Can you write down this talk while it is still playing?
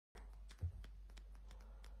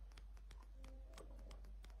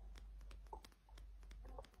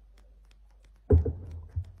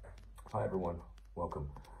Hi everyone, welcome.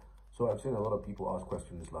 So I've seen a lot of people ask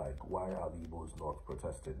questions like, why are the Igbos not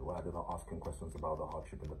protesting? Why are they not asking questions about the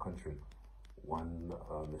hardship in the country? One,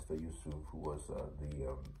 Mr. Yusuf, who was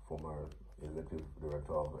the former executive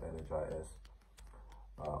director of NHIS,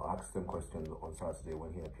 asked him questions on Saturday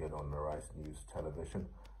when he appeared on Rice News Television,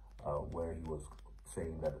 where he was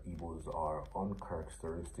saying that Igbos are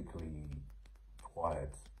uncharacteristically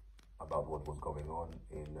quiet about what was going on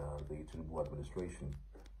in the Tinubu administration,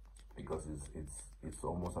 because it's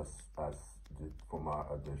almost as the former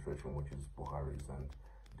administration, which is Buhari's, and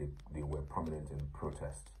they were prominent in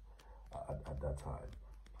protest at that time.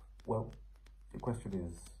 Well, the question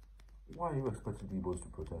is, why are you expecting the Igbos to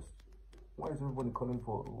protest? Why is everyone calling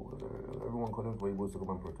for Igbos to come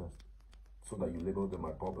and protest? So that you label them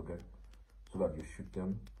as again, so that you shoot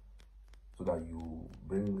them, so that you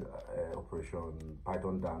bring Operation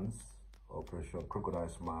Python Dance, Operation Crocodile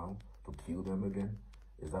Smile to kill them again?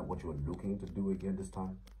 Is that what you're looking to do again this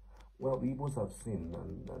time? Well, the Igbos have seen,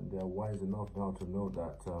 and they are wise enough now to know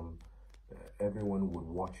that everyone would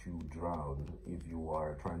watch you drown if you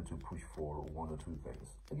are trying to push for one or two things.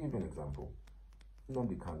 I'll give you an example.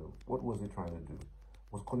 Nnamdi Kanu, what was he trying to do?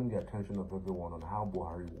 Was calling the attention of everyone on how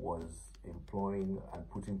Buhari was employing and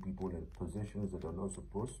putting people in positions that they're not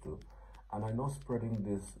supposed to, and are not spreading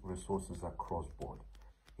these resources across board.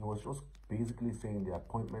 He was just basically saying the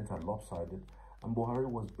appointments are lopsided, and Buhari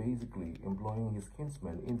was basically employing his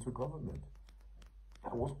kinsmen into government.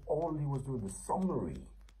 That was all he was doing, the summary.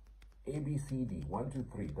 A, B, C, D, 1, 2,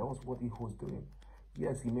 3. That was what he was doing.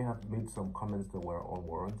 Yes, he may have made some comments that were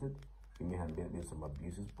unwarranted. He may have made some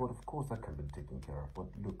abuses, but of course that can be taken care of. But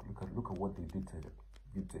look at what they did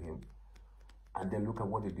to him, and then look at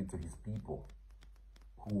what they did to his people,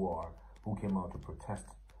 who came out to protest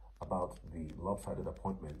about the lopsided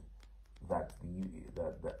appointment that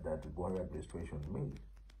the Buhari administration made.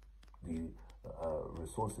 The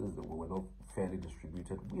resources that were not fairly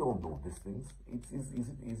distributed. We all know these things.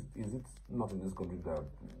 Is it not in this country that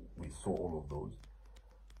we saw all of those?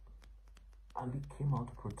 And they came out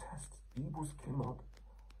to protest. The Igbos came out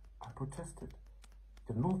and protested.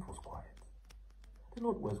 The North was quiet. The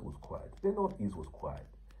Northwest was quiet. The Northeast was quiet.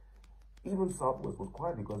 Even Southwest was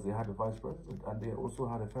quiet because they had a vice president, and they also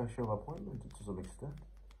had a fair share of appointments to some extent.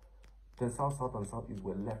 The South, and Southeast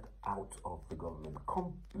were left out of the government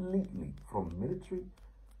completely, from military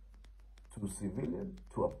to civilian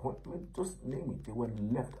to appointment, just name it. They were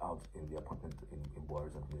left out in the appointment in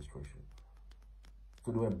Buhari's administration.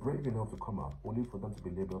 So they were brave enough to come out, only for them to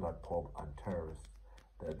be labeled as pub and terrorists,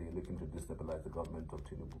 that they're looking to destabilize the government of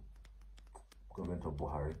Tinubu, government of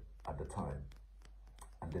Buhari at the time.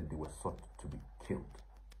 And then they were sought to be killed.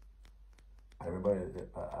 I remember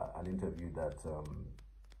an interview that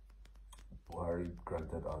Buhari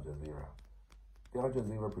granted Al Jazeera. The Al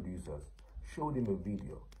Jazeera producers showed him a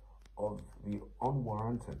video of the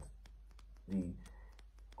unwarranted, the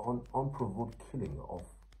unprovoked killing of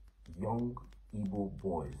young Igbo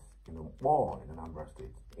boys in a war in Anambra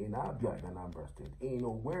State, in Abia in Anambra State, in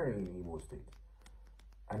Owerri in Igbo State.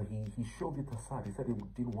 And he showed it aside. He said he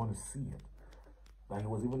didn't want to see it. That he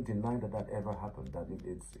was even denying that ever happened. That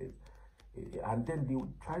and then they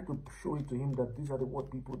would try to show it to him that these are what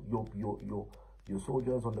people, your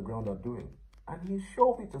soldiers on the ground are doing. And he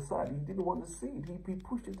shoved it aside. He didn't want to see it. He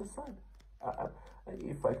pushed it aside.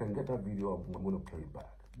 If I can get that video, I'm going to play it back.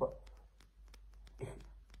 But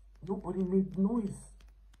nobody made noise.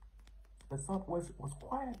 The Southwest was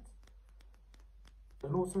quiet. The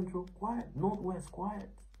North Central, quiet. Northwest, quiet.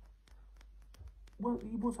 Well, the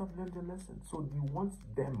Igbos have learned a lesson. So you want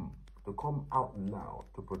them to come out now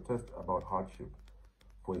to protest about hardship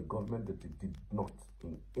for a government that they did not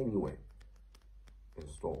in any way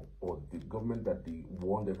install, or the government that they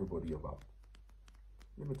warned everybody about.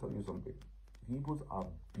 Let me tell you something. The Igbos are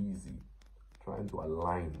busy trying to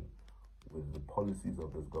align with the policies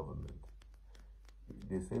of this government.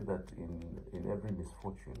 They say that in every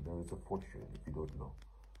misfortune, there is a fortune, if you don't know.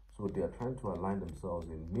 So they are trying to align themselves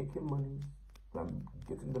in making money, and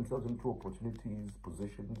getting themselves into opportunities,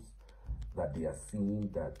 positions that they are seeing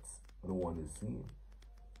that no one is seeing.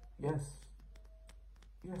 Yes,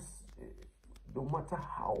 no matter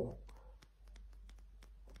how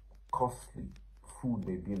costly food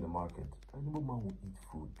may be in the market, an Igbo man will eat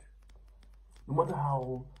food. No matter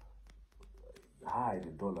how high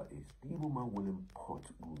the dollar is, the Igbo man will import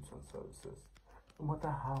goods and services. No matter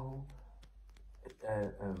how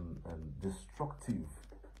destructive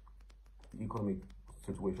the economic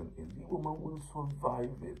situation is, the Igbo man will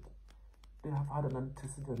survive it. They have had an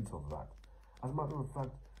antecedent of that. As a matter of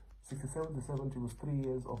fact, 67 to 70 was 3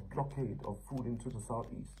 years of blockade of food into the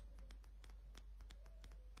southeast.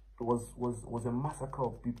 was a massacre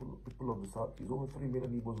of people of the Southeast. Over 3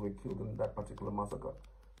 million Igbos were killed in that particular massacre.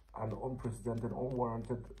 An unprecedented,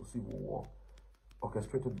 unwarranted civil war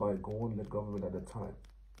orchestrated by Gowon-led government at the time.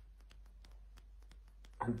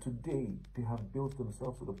 And today, they have built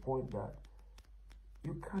themselves to the point that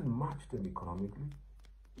you can't match them economically.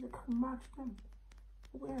 You can't match them.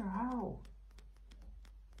 Where? How?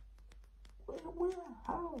 Where?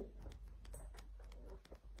 How?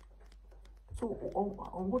 So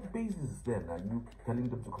on what basis then are you telling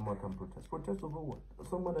them to come out and protest? Protest over what?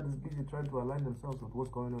 Someone that is busy trying to align themselves with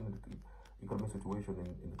what's going on in the economic situation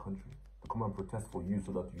in the country. To come and protest for you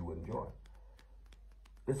so that you enjoy.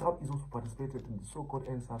 The South is also participated in the so-called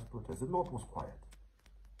NSAS protest. The North was quiet.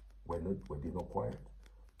 Were they not quiet?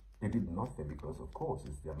 They did nothing because, of course,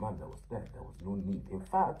 it's their man that was there. There was no need. In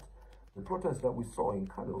fact, the protest that we saw in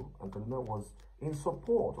Kano and Kaduna was in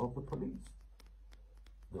support of the police.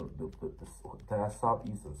 The entire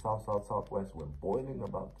Southeast and Southwest were boiling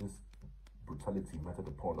about this brutality meted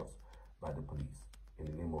upon us by the police in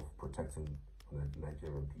the name of protecting the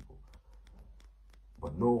Nigerian people.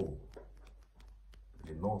 But no,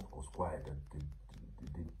 the North was quiet and they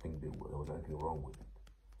didn't think there was anything wrong with it.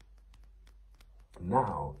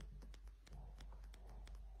 Now,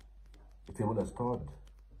 the table has turned.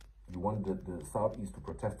 You want the Southeast to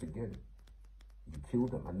protest again. You kill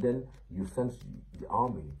them, and then you send the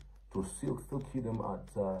army to still kill them at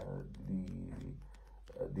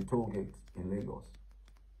the toll gate in Lagos.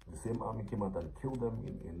 The same army came out and killed them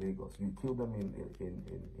in Lagos. You kill them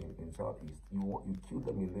in Southeast. You kill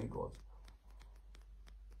them in Lagos,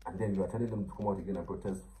 and then you are telling them to come out again and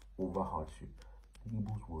protest over hardship. The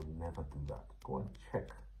Igbos will never do that. Go and check.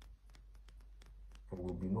 There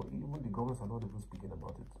will be no, even the governments are not even speaking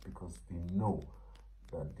about it because they know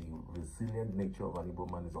that the resilient nature of an Igbo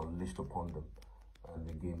man is unleashed upon them. And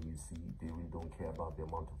again, you see, they really don't care about the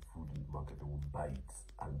amount of food in the market. They will buy it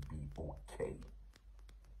and be okay.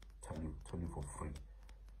 Tell you for free.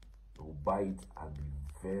 They will buy it and be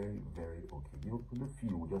very, very okay. You know, a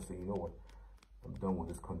few will just say, you know what, I'm done with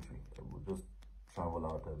this country. And we'll just travel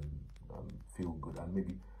out and feel good. And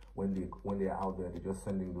maybe when they're out there, they're just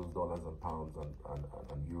sending those dollars and pounds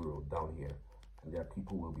and euro down here, and their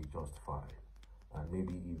people will be just fine. And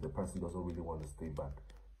maybe if the person doesn't really want to stay back,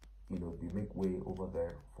 you know, they make way over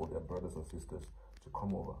there for their brothers and sisters to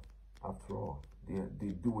come over. After all,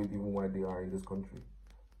 they do it even while they are in this country.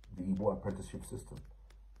 The Igbo apprenticeship system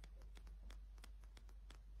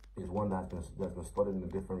is one that's been studied in the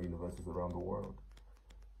different universities around the world,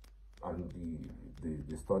 and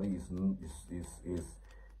the study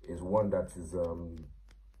is one that is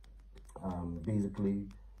basically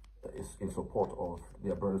is in support of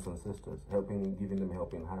their brothers and sisters, giving them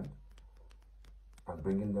helping hand, and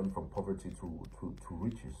bringing them from poverty to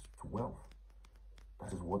riches, to wealth.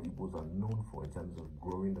 That is what Igbos are known for in terms of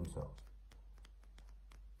growing themselves.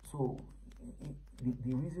 So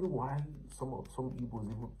the reason why some Igbos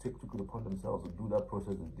even took it upon themselves to do that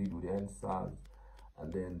process they did with the NSAS,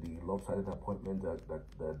 and then the lopsided appointment that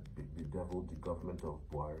bedeviled the government of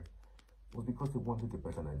Buhari, was because they wanted a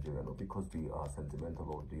better Nigeria, not because they are sentimental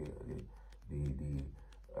or they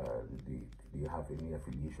have any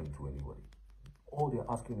affiliation to anybody. All they're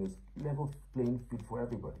asking is level playing field for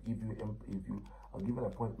everybody. If you are given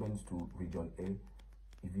appointments to Region A,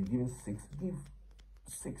 if you're given 6, give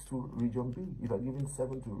 6 to Region B. If you're given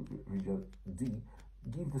 7 to Region D,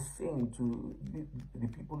 give the same to the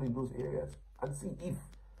people in those areas, and see if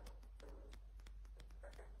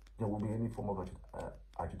there will be any form of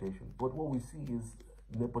agitation. But what we see is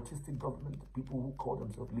nepotistic government, people who call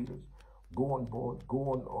themselves leaders, go on board,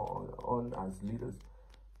 go on as leaders,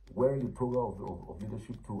 wearing the program of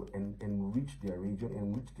leadership to enrich their region,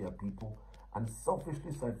 enrich their people, and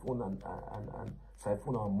selfishly siphon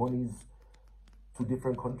our monies to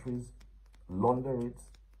different countries, launder it,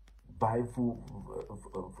 buy food,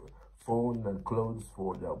 phone and clothes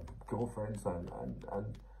for their girlfriends, and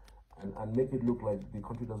make it look like the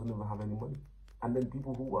country doesn't even have any money. And then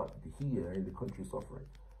people who are here in the country suffering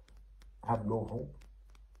have no hope.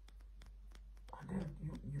 And then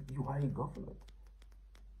you are a government.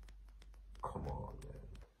 Come on, man.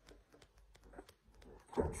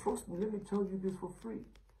 And trust me, let me tell you this for free.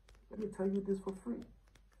 Let me tell you this for free.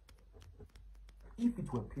 If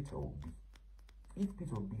it were Peter Obi, if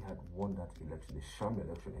Peter Obi had won that election, the sham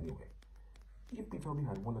election anyway, if Peter Obi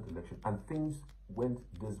had won that election and things went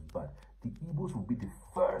this bad, the Igbos would be the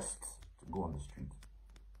first to go on the street.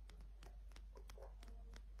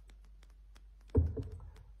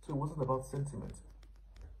 So it wasn't about sentiment.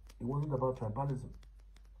 It wasn't about tribalism.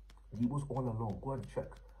 The Igbos all along, go and check.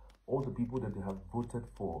 All the people that they have voted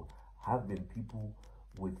for have been people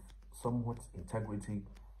with somewhat integrity.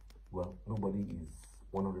 Well, nobody is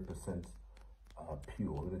 100%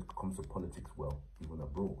 pure when it comes to politics, well, even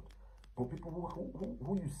abroad. But people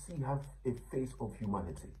who you see have a face of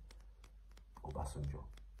humanity. Obasanjo.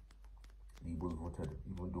 The Igbos voted him,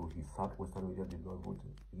 even though his southwestern region did not vote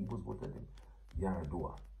him. The Igbos voted him.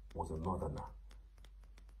 Yaradua was a northerner.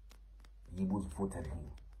 The Igbos voted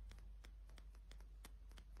him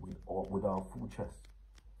with our full chest.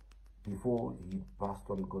 Before he passed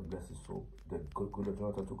on, God bless his soul, the good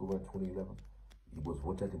Jonathan took over in 2011. He was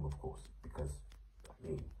voted him, of course, because I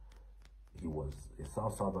mean he was a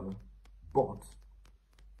Southerner, but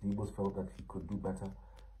the Igbos felt that he could do better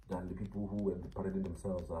than the people who were parading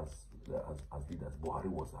themselves as leaders. Buhari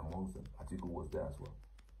was amongst them. Atiku was there as well.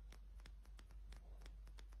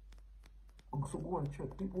 So go and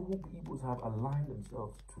check. People who Igbos have aligned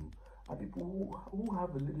themselves to are people who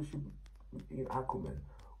have a leadership in acumen,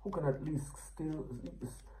 who can at least still,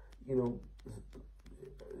 you know,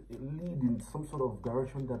 lead in some sort of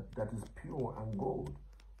direction that is pure and gold.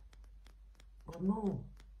 But no,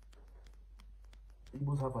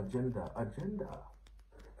 Igbos have agenda.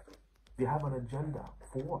 They have an agenda.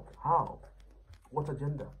 For what? How? What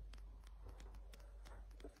agenda?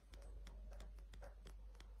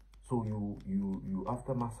 So you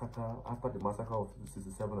after the massacre of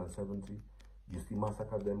 67 and 70, you still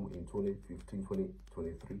massacre them in 2015,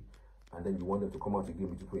 2023, and then you want them to come out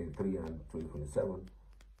again between 2023 and 2027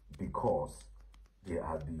 because they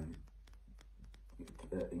are the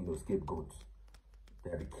scapegoats.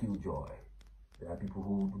 They are the killjoy. There are people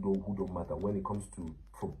who don't matter when it comes to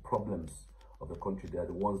problems of the country. They are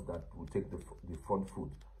the ones that will take the front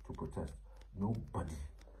foot to protest. Nobody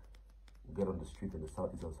will get on the street in the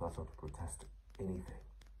southeast and south to protest anything.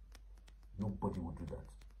 Nobody will do that.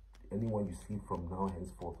 Anyone you see from now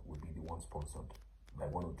henceforth will be the one sponsored by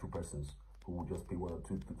one or two persons who will just pay one or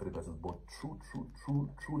two to three persons. But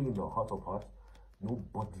truly in the heart of hearts,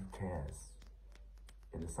 nobody cares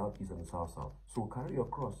in the southeast and the south. So carry your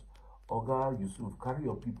cross. Oga Yusuf, carry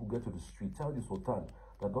your people, get to the street. Tell the Sultan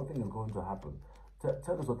that nothing is going to happen.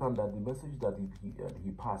 Tell the Sultan that the message that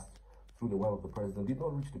he passed through the wife of the president did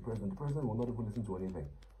not reach the president. The president will not even listen to anything.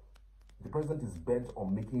 The president is bent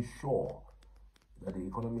on making sure that the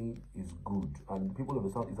economy is good and the people of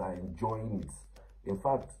the southeast are enjoying it. In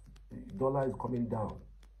fact, the dollar is coming down.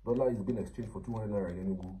 Dollar is being exchanged for 200 naira in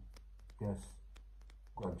Enugu. Yes,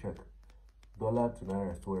 go and check. Dollar to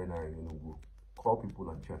naira is 200 naira in Enugu. Call people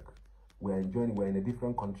and check. We're enjoying, we're in a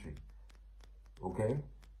different country. Okay?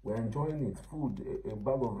 We're enjoying it. Food, a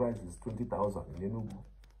bag of rice is 20,000 in Enugu.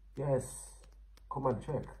 Yes. Come and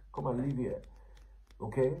check. Come and live here.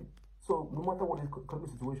 Okay? So, no matter what the economic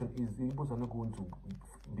situation is, the Igbos are not going to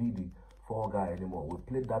be the fall guy anymore. We've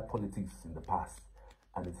played that politics in the past,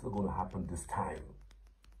 and it's not going to happen this time.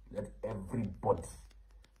 Let everybody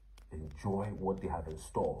enjoy what they have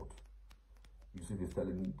installed. Yusuf is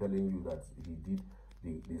telling you that he did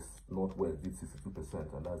this Northwest did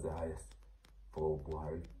 62%, and that's the highest for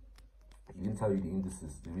Buhari. He didn't tell you the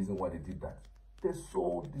indices, the reason why they did that. They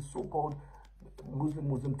sold the so-called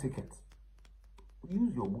Muslim ticket.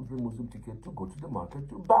 Use your Muslim ticket to go to the market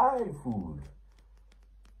to buy food.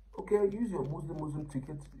 Okay, use your Muslim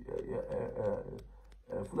ticket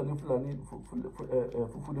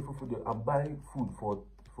and buy food for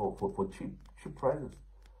cheap prices.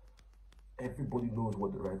 Everybody knows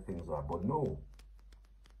what the right things are, but no.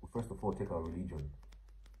 We first of all take our religion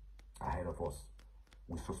ahead of us.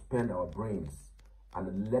 We suspend our brains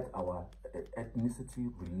and let our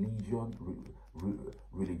ethnicity, religion,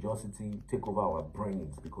 religiosity take over our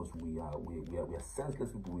brains, because we are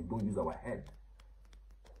senseless people. We don't use our head.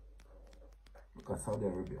 Look at Saudi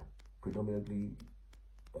Arabia, predominantly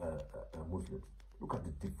Muslims. Look at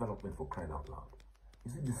the development, for crying out loud.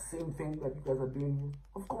 Is it the same thing that you guys are doing here?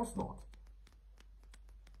 Of course not.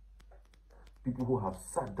 People who have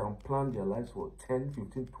sat down, planned their lives for 10,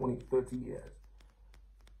 15, 20, 30 years.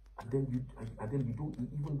 And then you don't,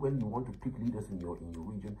 even when you want to pick leaders in your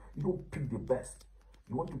region, you don't pick the best.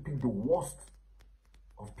 You want to pick the worst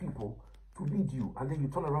of people to lead you, and then you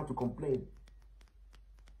turn around to complain.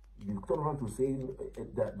 You turn around to say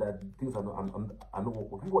that things are not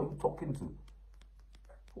working. Who are you talking to?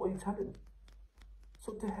 Who are you telling?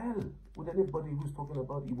 So to hell with anybody who's talking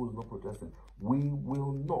about Igbos not protesting. We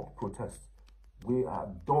will not protest. We are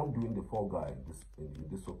done doing the fall guy in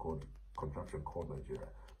this so-called contraption called Nigeria.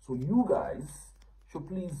 So you guys should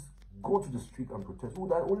please go to the street and protest. We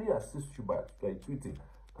would only assist you by tweeting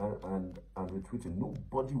and retweeting.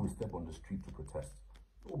 Nobody will step on the street to protest.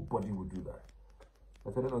 Nobody will do that.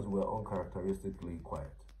 They're telling us we're uncharacteristically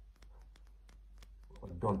quiet.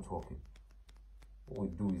 We're done talking. What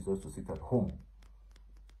we do is just to sit at home,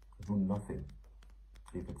 do nothing.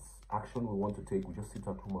 If it's action we want to take, we just sit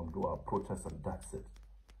at home and do our protests, and that's it.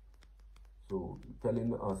 So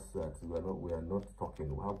telling us that we are not talking,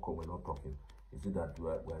 how come we're not talking? Is it that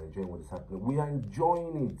we're enjoying what is happening? We are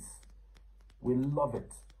enjoying it. We love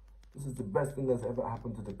it. This is the best thing that's ever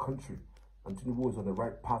happened to the country. And Tinubu is on the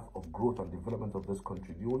right path of growth and development of this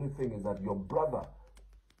country. The only thing is that your brother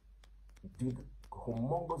did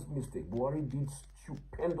humongous mistake. Buhari did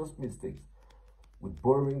stupendous mistakes with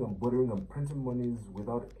borrowing and printing monies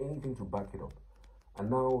without anything to back it up. And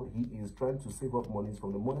now he is trying to save up monies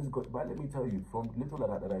from the monies got. But let me tell you, from little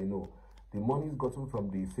that I know, the monies gotten from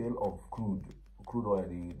the sale of crude oil,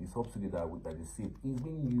 the subsidy that is saved, is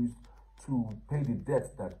being used to pay the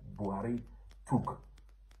debt that Buhari took.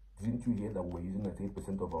 Didn't you hear that we're using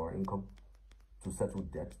 98% of our income to settle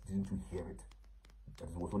debt? Didn't you hear it? That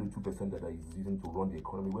it was only 2% that is using to run the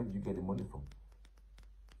economy. Where did you get the money from?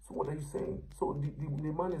 So what are you saying? So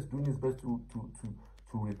the man is doing his best to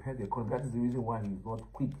repair the economy. That is the reason why he's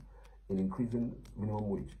not quick in increasing minimum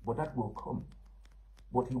wage. But that will come.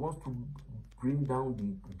 But he wants to bring down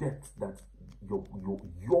the debt that your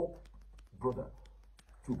brother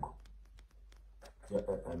took.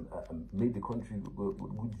 Made the country.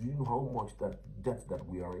 Do you know how much that debt that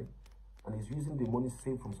we are in? And he's using the money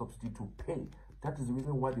saved from subsidy to pay. That is the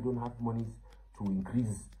reason why they don't have monies to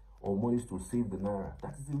increase or monies to save the naira.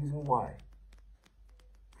 That is the reason why.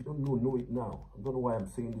 If you don't know it now. I don't know why I'm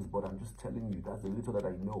saying this, but I'm just telling you. That's the little that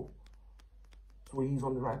I know. So he's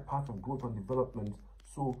on the right path of growth and development.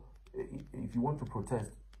 So if you want to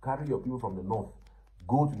protest, carry your people from the north.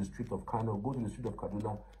 Go to the street of Kano, go to the street of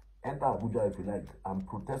Kaduna, enter Abuja if you like, and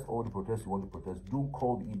protest all the protests you want to protest. Don't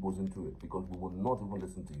call the Igbos into it, because we will not even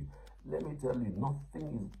listen to you. Let me tell you,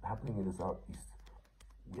 nothing is happening in the southeast.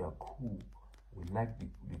 We are cool. We like the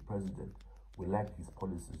president. We like his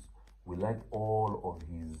policies. We like all of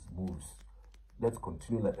his moves. Let's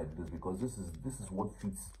continue like this, because this is what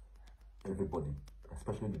fits everybody,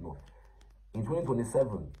 especially the north. In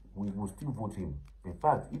 2027, we will still vote him. In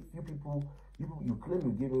fact, if you claim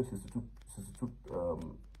you gave him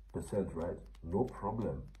 62%, right? No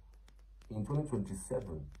problem. In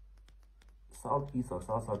 2027, Southeast and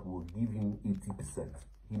South will give him 80%.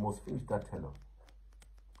 He must finish that tenor.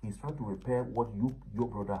 He's trying to repair what your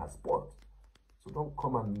brother has spoiled. So don't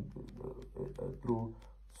come and throw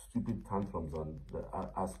stupid tantrums and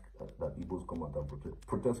ask that Igbos come out and protest.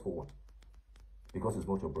 Protest for what? Because it's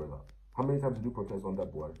not your brother. How many times did you protest on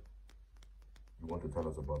that board? You want to tell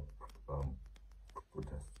us about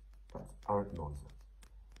protests? That's arrant nonsense.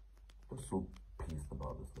 I'm so pissed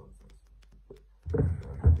about this nonsense. I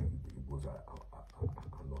think the Igbos are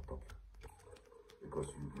not talking. Because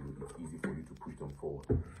it's easy for you to push them forward,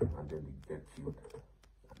 and then they get killed.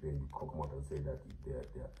 And then you come out and say that they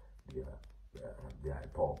are a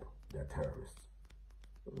pop, they are terrorists.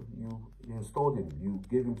 You installed him, you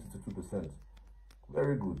gave him 62%.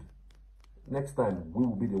 Very good. Next time, we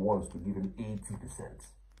will be the ones to give him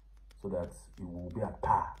 80%, so that it will be at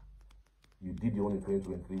par. You did your own in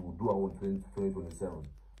 2023, we'll do our own in 2027.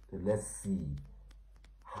 Then let's see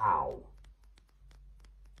how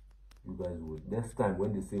you guys will. Next time,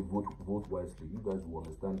 when they say vote wisely, you guys will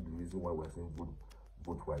understand the reason why we're saying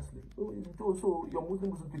vote wisely. So your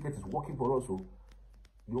Muslim ticket is working for us. So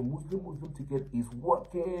your Muslim ticket is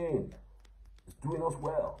working. It's doing us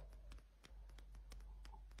well.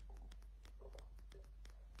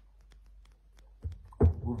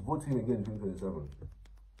 We'll vote him again in 2027.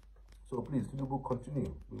 So please, Tinubu,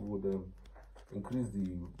 continue. We would increase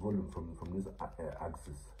the volume from this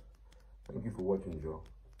axis. Thank you for watching, Joe.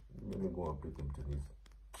 Let me go and play them to this.